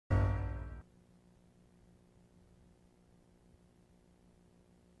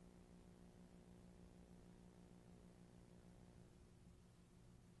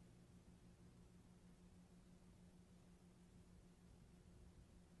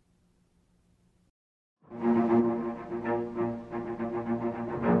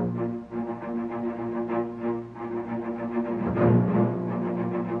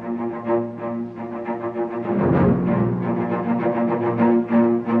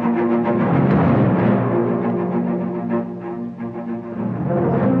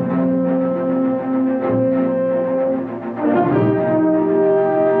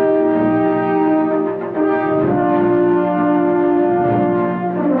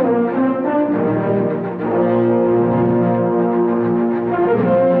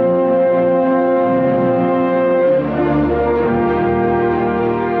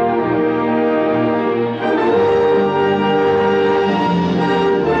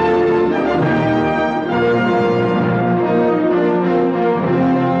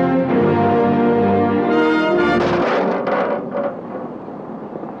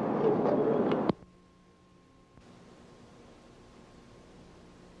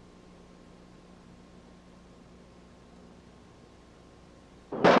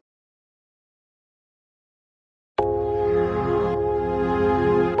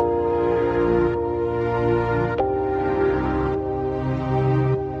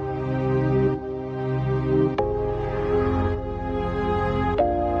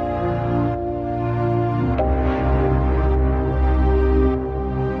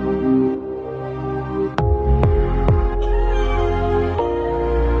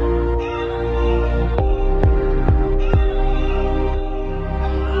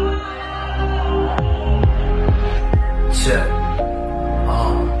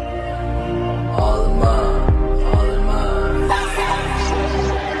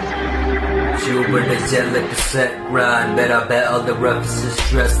you, but the jet like a set grind. Bet I bet all the references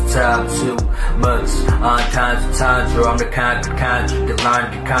stress time too much. On times and times, or I'm the contra, the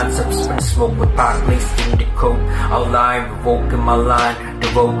line, the concept, spin smoke with pot, laced in the coat. Outline, revoking my line,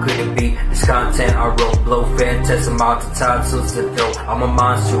 devote couldn't be this content I wrote. Blow phantasm out the time, so it's the throat. I'm a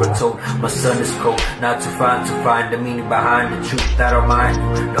monster, I told my son is cold. Not to find the meaning behind the truth that I mind.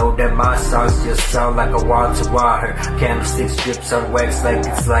 Know that my songs just sound like a wall to wire. Candlestick strips on wax like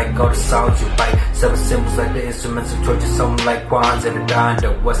it's like all the sounds you bite. Seven symbols like the instruments of torture, something like Quans and a dime.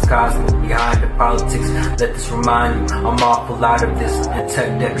 The West Cosmos behind the politics. Let this remind you, I'm awful out of this.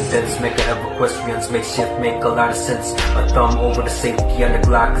 Detect decadence, make a ever questions, make shift, make a lot of sense. A thumb over the safety on the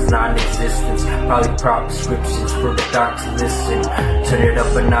Glock is non-existence. Probably prop prescriptions for the doc to listen. Turn it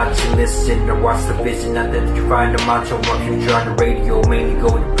up a notch and listen, or watch the vision. Not that you find the macho one future on the radio. Mainly go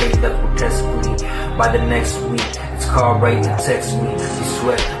to play left grotesquely. By the next week, it's call, write, and text me. You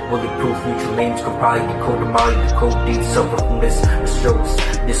sweat, bulletproof, neutral names can probably decode the Molly, the code D. Suffer from this, the strokes,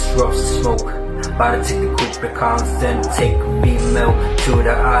 disrupts the smoke. By the take the coupe and constant, take a female to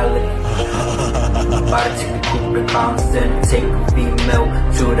the island. By the take the coupe and constant, take a female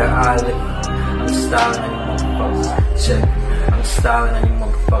to the island. I'm styling on you motherfuckers, check. I'm styling on you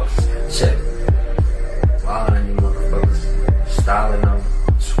motherfuckers, check. Wildin' on you motherfuckers, styling on them,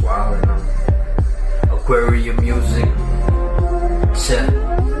 swallowing on them. Aquarium music, check.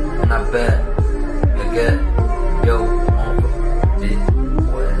 And I bet, you get, yo.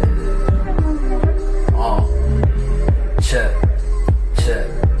 Check, check,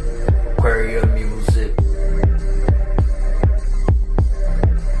 aquarium music.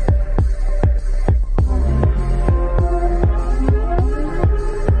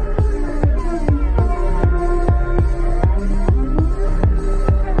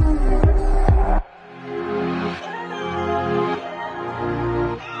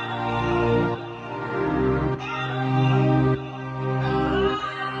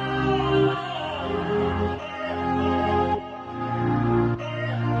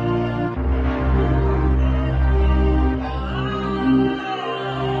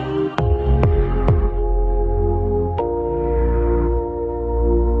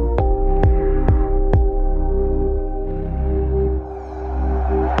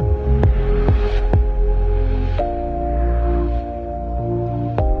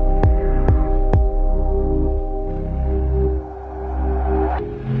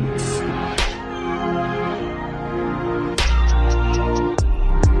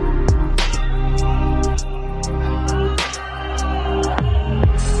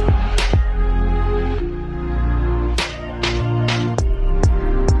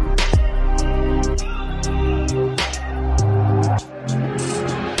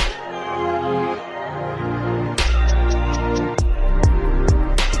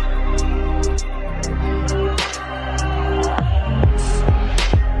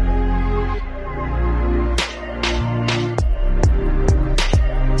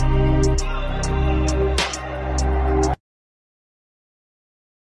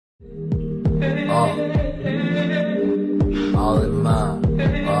 All in mine,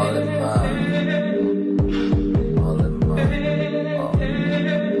 all in mine, all in mine.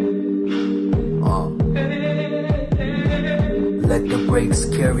 Let the brakes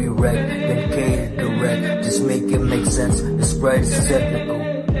carry wreck, then cater direct. Just make it make sense. The spread is technical.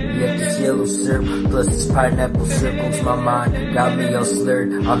 Yet this yellow syrup plus this pineapple circles my mind. Got me all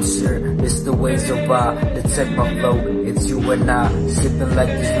slurred, I'm sure it's the ways of I detect my flow. It's you and I, sipping like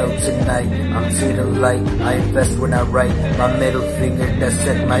there's no tonight. I'm to the light, I invest when I write. My middle finger that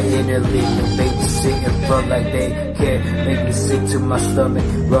set my inner leader. Baby singing front like they care. Make me sick to my stomach,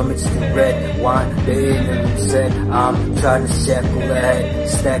 rummage the red wine. The interlude said I'm trying to shackle ahead.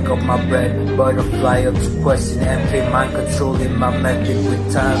 Stack up my bread, butterfly up to question. MK mind controlling my method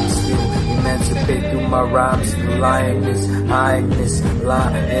with time. Still emancipate through my rhymes. The lioness, highness,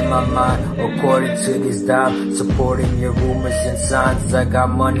 lie in my mind. According to this dime, supporting your rumors and signs. I got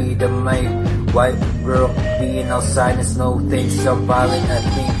money to make. White girl being outside is no things. I'm violent, I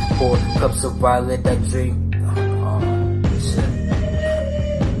think. 4 cups of violet, I drink.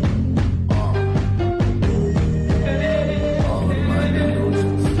 All of my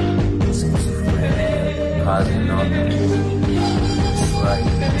delusions, schizophrenia, causing all the right,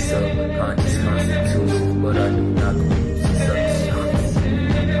 subconscious constitutions, but I do not use substance.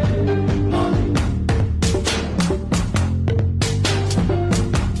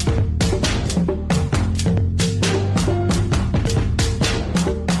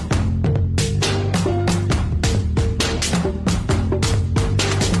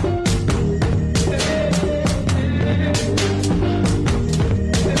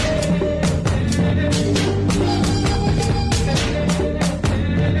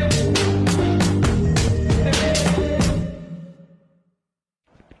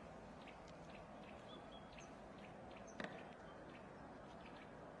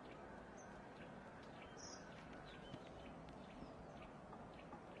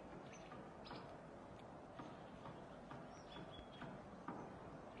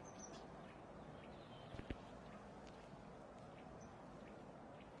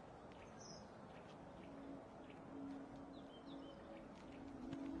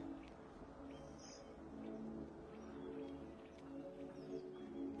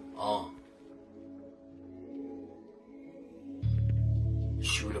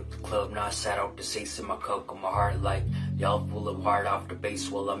 shoot up the club. Now I sat out the ace in my cup, got my heart like y'all full of heart off the base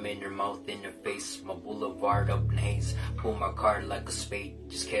while I'm in your mouth, in your face. My boulevard up in haze, pull my card like a spade,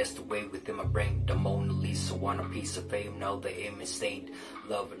 just cast away within my brain. The Mona Lisa want a piece of fame, now the aim is stained.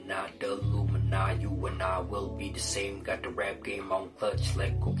 Love or not, the Illumina, you and I will be the same. Got the rap game on clutch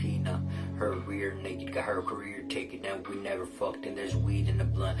like Coquina. Her rear naked, got her career taken, and we never fucked. And there's weed in the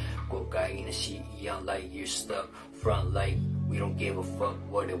blunt, cocaine, and she young like you're stuck. Front like we don't give a fuck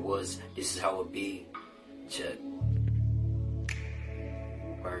what it was. This is how it be. Check.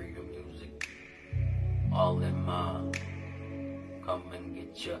 Where your music? All in mine. Come and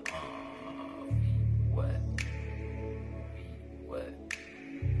get your feet wet. Feet wet.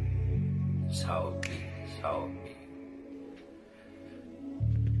 It's how it be. It's how it be.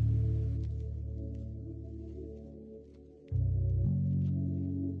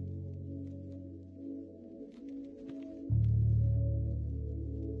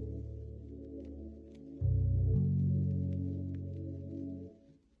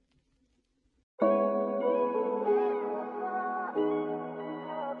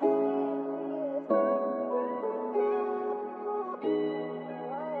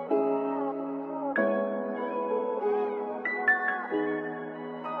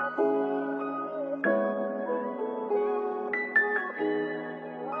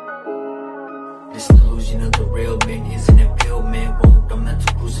 This illusion of the real man isn't a pill, man. Won't the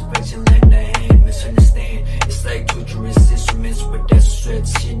mental crucifixion lend a hand? Misunderstand, it's like torturous instruments, but that's a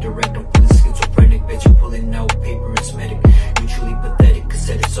stretch. Indirect, I'm feeling schizophrenic. Bet you're pulling out paper, it's medic. You truly pathetic, cause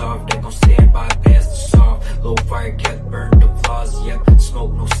set it's off. They gon' stand by past the soft. Low fire kept burn the flaws, yep.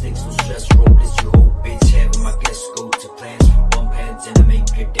 Smoke, no sticks, no stress. Roll this you hope, bitch. Having my guests go to plans from bump heads and I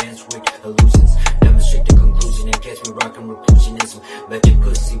make you dance with illusions. Demonstrate the conclusion and catch me rockin' reclusionism. Bet your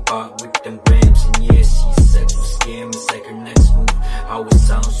pussy bought with them grams. And yeah, she's sexual scam, it's like her next move. How it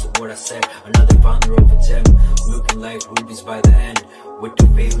sounds, so what I said. Another founder of a gem, looking like rubies by the end. With the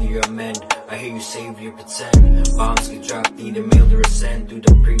failure amend, I hear you savior pretend. Bombs get dropped, either mail or ascend. Through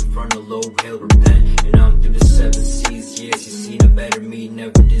the prefrontal lobe, hail repent. And I'm through the 7 seas, yes, you seen a better me.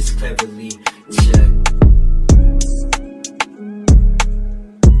 Never this cleverly, check.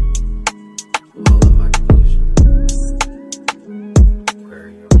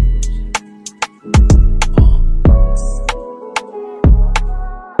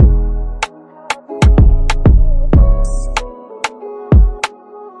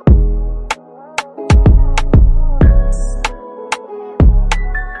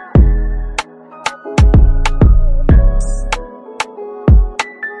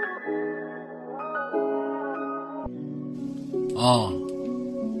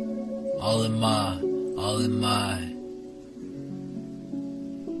 All in my.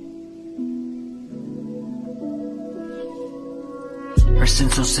 Her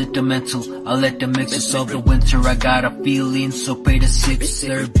sin so sentimental, I let the mixers solve the winter. I got a feeling, so pay the 6.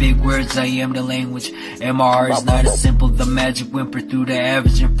 They're big words, I am the language. And my heart's not as simple, the magic whimper through the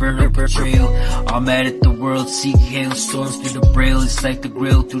average infernal portrayal. I'm mad at the world, seek hailstorms through the braille. It's like the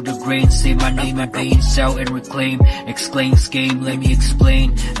grill through the grain, say my name in vain. Shout and reclaim, exclaim, scheme, let me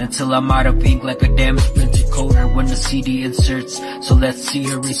explain. Until I'm out of ink like a damaged printed coder when the CD inserts. So let's see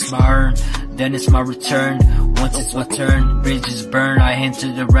her reach my urn, then it's my return. Once it's my turn, bridges burn, I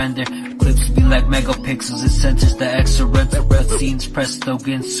enter the render. Clips be like megapixels, it centers the extra rental. Scenes presto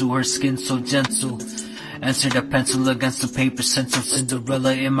ginsu, her skin so gentle. Answer the pencil against the paper, central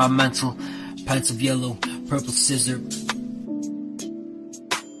Cinderella in my mental. Pants of yellow, purple scissor.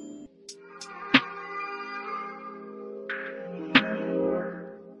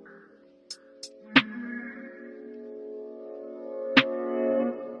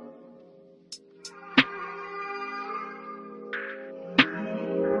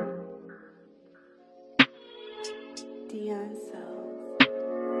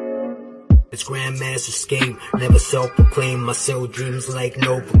 It's Grandmaster scheme, never self-proclaimed. My cell dreams like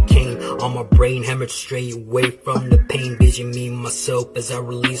Novocaine. On my brain, hammered straight away from the pain. Vision me, myself, as I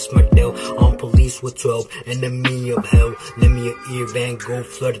release my Dell. On police with 12, enemy of hell. Lend me your ear, Van Gogh,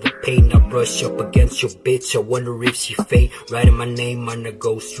 flood the pain. I brush up against your bitch, I wonder if she fake. Writing my name on the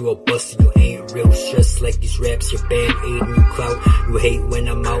ghost, you a buster, you ain't real. Stress like these raps, your band aid and you clout. You hate when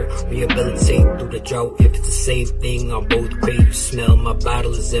I'm out, rehabilitate through the drought. If it's the same thing, I'm both great. You smell, my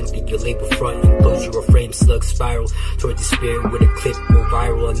bottle is empty, your label front and close your frame, slug spiral toward the spirit with a clip go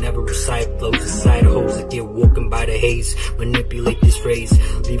viral. I never recite flows inside of hoes that get woken by the haze. Manipulate this phrase,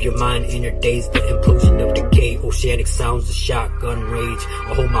 leave your mind in your daze. The implosion of decay, oceanic sounds of shotgun rage.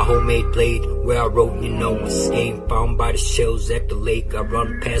 I hold my homemade blade where I wrote, you know, escape. Found by the shells at the lake, I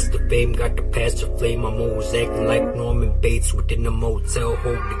run past the fame, got the past the flame. I'm always acting like Norman Bates within the motel.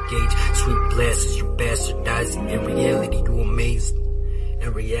 Hold the gauge, sweet blasters, you bastardizing. In reality, you amazing.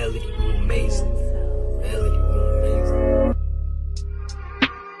 In reality, you amazing. In reality, you amazing.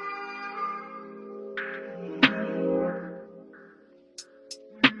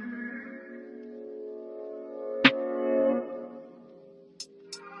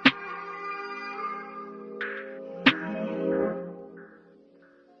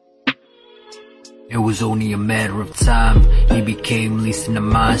 It was only a matter of time. He became least in the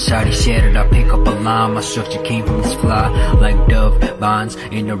mind. Shotty shattered, I pick up a line. My structure came from his fly. Like dove bonds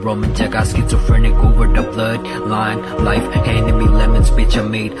in the Roman Jack. I schizophrenic over the bloodline. Life handed me lemons, bitch, I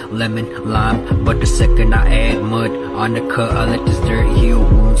made lemon lime. But the second I add mud on the cut, I let this dirt heal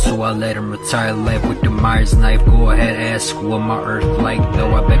wounds. So I let him retire life with the Myers knife. Go ahead, ask what my earth like.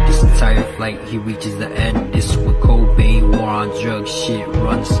 Though I bet this entire flight he reaches the end. This with Cobain, war on drugs. Shit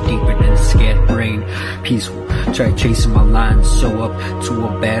runs deeper than a scat brain. Peaceful, try chasing my lines, show up to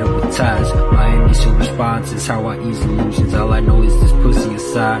a battle with ties. My initial response is how I ease illusions. All I know is this pussy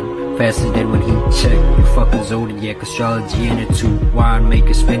aside, faster than when he checked. You fucking zodiac, astrology intertwined.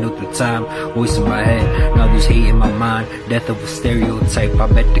 Winemaker, spindle through time, voice in my head. Now there's hate in my mind, death of a stereotype. I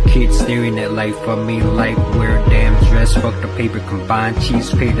bet the kids staring at life. I mean life, wear a damn dress, fuck the paper combined. Cheese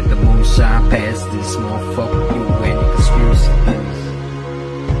created the moonshine past this motherfucker. You and the conspiracy theories.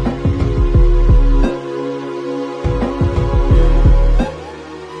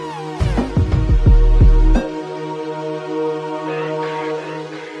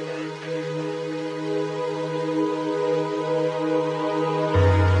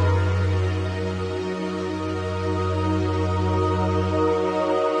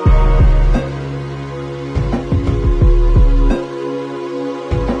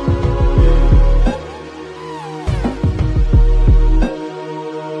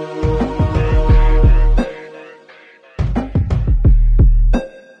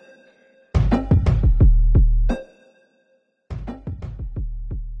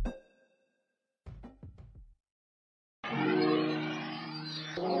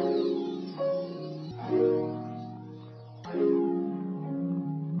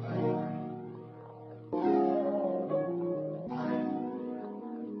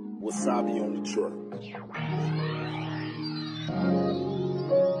 Wasabi on the truck.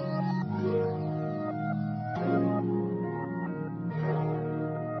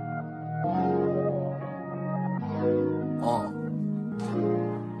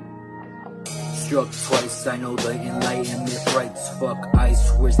 Struck twice, I know the enlightenment rights. Fuck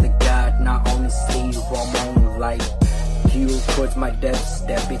ice, where's the God? Not only Steve, I'm on light. Healed towards my depths,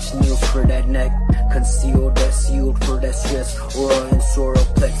 that bitch kneels for that neck. Concealed, that sealed for that stress. Aura and solar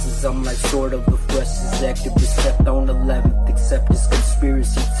plexus, I'm like sort of the freshest. Active recept on 11th, except this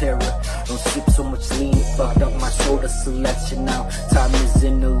conspiracy terror. Don't sip so much lean, fucked up my soda selection now. Time is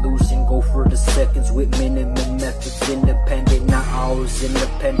an illusion, go for the seconds with minimum methods. Independent, not hours,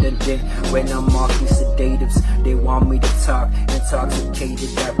 independent. Then when I'm off these sedatives, they want me to talk.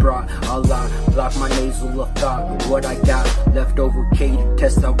 Intoxicated, I brought a lot. Block my nasal of thought. What I got leftover catered.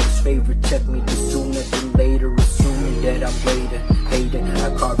 Test out his favorite. Check me to sooner than later. Assuming that I'm later. Hated.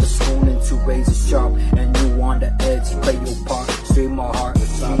 I carve a spoon into razor sharp. And you on the edge. Play your part. Stream my heart.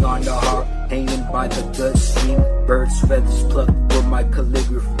 Swing on the heart. Hanging by the gut stream. Birds, feathers plucked for my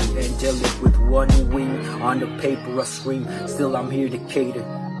calligraphy. Angelic with one wing. On the paper I scream. Still I'm here to cater.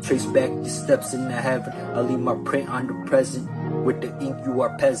 Trace back the steps into heaven. I leave my print on the present. With the ink you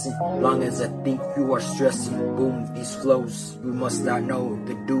are peasant. Long as I think you are stressing. Boom, these flows. You must not know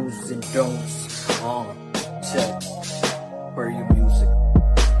the do's and don'ts. Check. For your music.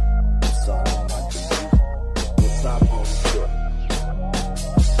 It's all in my music. What's up on the truck?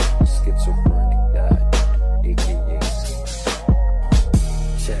 Schizophrenic God, aka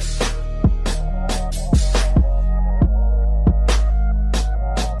check.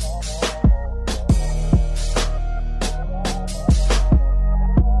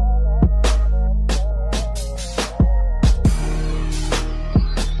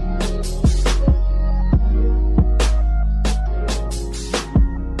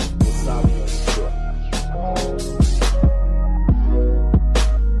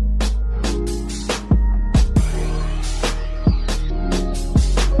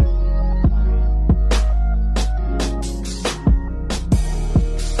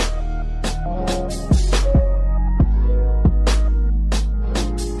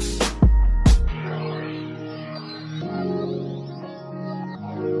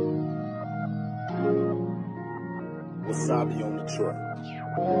 Wasabi on the truck.